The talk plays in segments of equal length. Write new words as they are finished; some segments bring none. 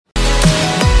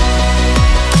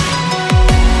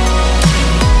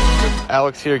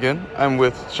Alex here again. I'm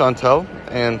with Chantal.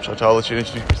 And Chantal, I'll let you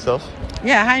introduce yourself.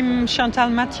 Yeah, I'm Chantal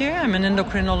Mathieu. I'm an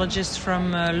endocrinologist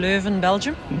from Leuven,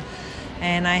 Belgium.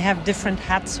 And I have different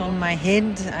hats on my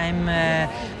head. I'm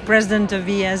president of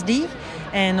ISD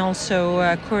and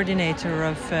also coordinator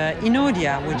of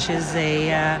INNODIA, which is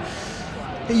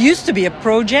it used to be a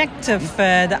project of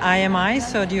the IMI,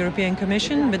 so the European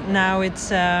Commission, but now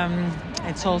it's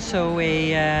also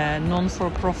a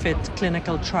non-for-profit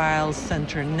clinical trials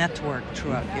center network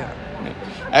throughout Europe.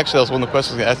 Actually, that was one of the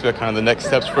questions I asked about kind of the next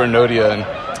steps for INNODIA.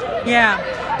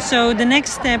 Yeah, so the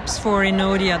next steps for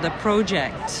INNODIA, the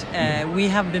project, we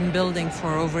have been building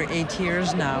for over 8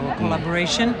 years now, a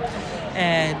collaboration,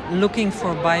 looking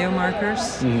for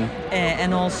biomarkers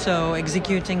and also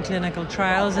executing clinical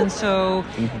trials. And so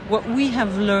what we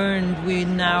have learned, we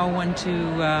now want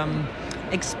to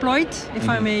exploit, if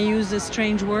I may use a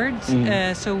strange word.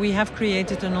 So we have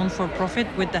created a non-for-profit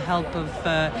with the help of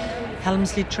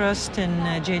Helmsley Trust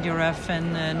and JDRF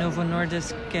and Novo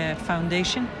Nordisk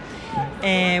Foundation,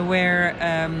 where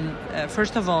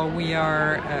first of all we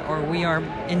are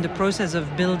in the process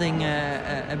of building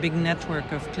a big network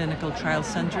of clinical trial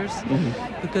centers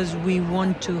because we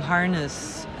want to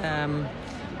harness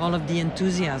all of the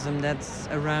enthusiasm that's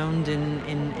around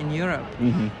in Europe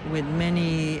with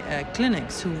many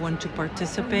clinics who want to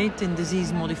participate in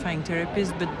disease-modifying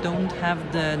therapies but don't have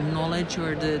the knowledge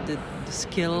or the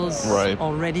skills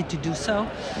already to do so.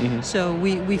 So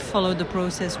we follow the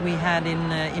process we had in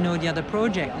INNODIA, the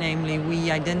project, namely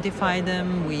we identify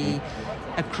them, we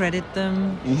accredit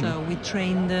them, so we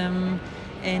train them,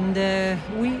 and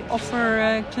we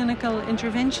offer clinical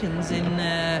interventions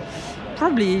in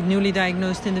probably newly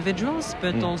diagnosed individuals,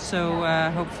 but also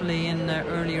hopefully in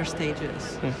earlier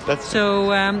stages.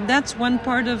 That's one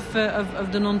part of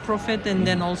the non-profit, and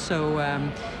then also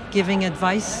giving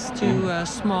advice to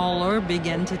small or big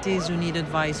entities who need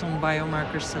advice on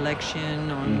biomarker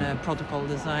selection, on protocol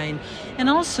design, and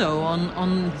also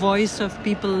on voice of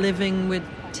people living with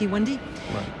T1D.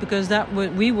 Because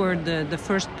we were the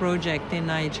first project in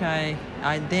IHI,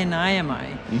 then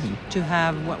IMI, to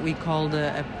have what we called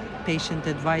a patient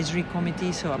advisory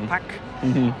committee, so a PAC.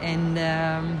 And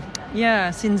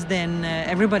since then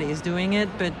everybody is doing it,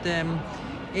 but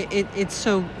it's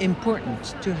so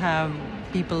important to have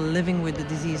people living with the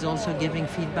disease also giving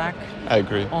feedback. I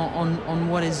agree. On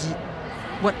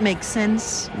what makes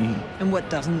sense and what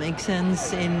doesn't make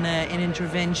sense in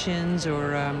interventions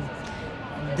or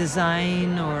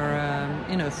design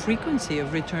or frequency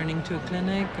of returning to a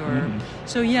clinic or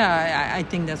I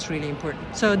think that's really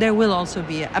important. So there will also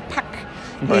be a PAC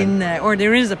or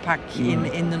there is a PAC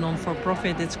in the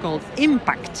non-for-profit. It's called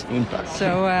Impact.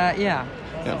 So yeah,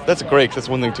 that's great, because that's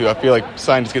one thing too. I feel like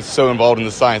scientists get so involved in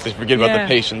the science they forget about the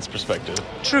patient's perspective.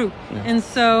 True. And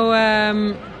so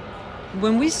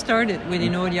when we started with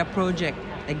INNODIA project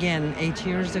again 8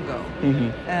 years ago,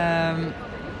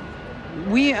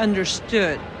 we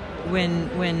understood when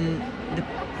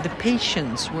the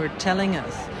patients were telling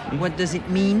us what does it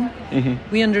mean,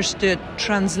 we understood,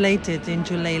 translate it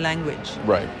into lay language.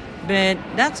 Right. But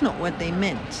that's not what they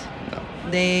meant. No.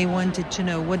 They wanted to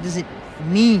know, what does it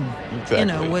mean?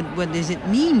 Exactly. What does it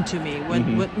mean to me?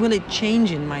 What will it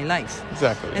change in my life?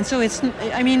 Exactly. And so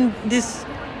this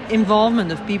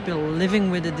involvement of people living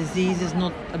with a disease is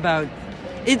not about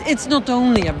It's not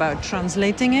only about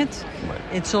translating it,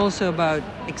 it's also about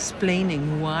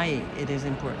explaining why it is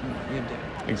important what you do.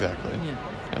 Exactly.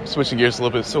 Yeah. Switching gears a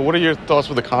little bit, so what are your thoughts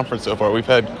for the conference so far?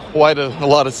 We've had quite a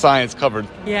lot of science covered.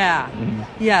 Yeah.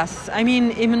 Yes.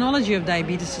 Immunology of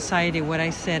Diabetes Society, what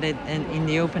I said in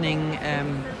the opening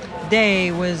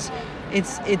day was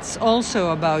it's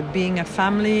also about being a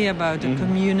family, about a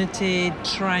community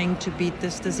trying to beat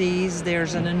this disease.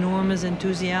 There's an enormous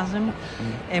enthusiasm.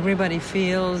 Everybody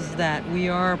feels that we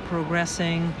are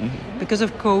progressing. Because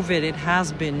of COVID, it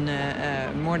has been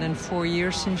more than 4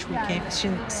 years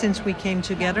since we came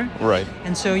together. Right.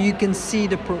 And so you can see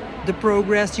the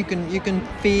progress. You can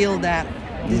feel that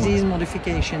disease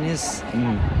modification is,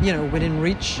 within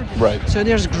reach. Right. So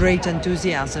there's great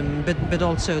enthusiasm, but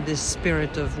also this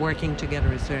spirit of working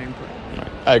together is very important.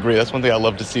 Right. I agree. That's one thing I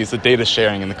love to see is the data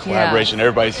sharing and the collaboration. Yeah.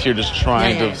 Everybody's here just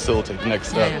trying to facilitate the next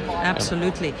step. Yeah,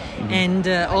 absolutely. And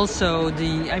also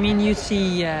you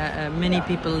see many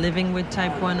people living with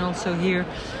type 1 also here,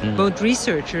 both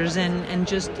researchers and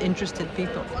just interested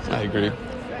people. I agree.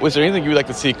 Was there anything you would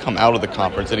like to see come out of the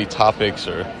conference? Any topics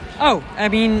or?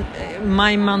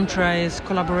 My mantra is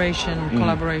collaboration.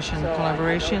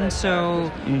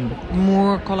 So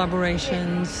more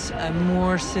collaborations,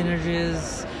 more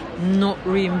synergies, not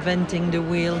reinventing the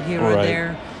wheel here or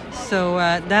there. So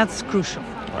that's crucial.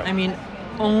 Right.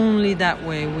 only that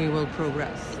way we will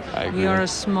progress. I agree. We are a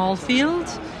small field,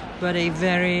 but a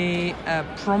very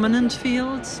prominent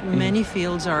field. Many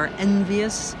fields are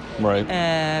envious, right?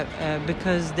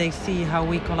 Because they see how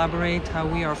we collaborate, how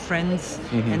we are friends,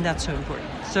 and that's so important.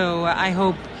 So I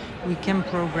hope we can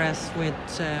progress with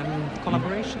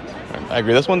collaboration. I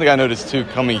agree. That's one thing I noticed too,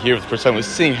 coming here for the first time, was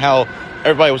seeing how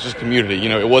everybody was just community. You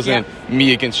know, it wasn't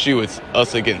me against you; it's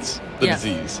us against the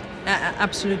disease.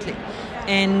 Absolutely,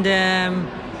 and.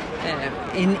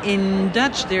 In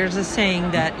Dutch, there's a saying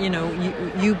that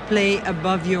you play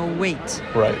above your weight,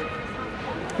 right?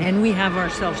 And we have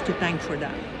ourselves to thank for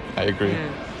that. I agree.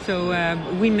 So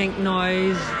we make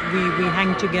noise, we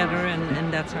hang together,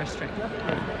 and that's our strength.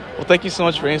 Right. Well, thank you so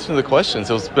much for answering the questions.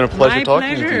 It's been a pleasure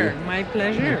talking to you. My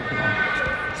pleasure.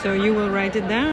 So you will write it down.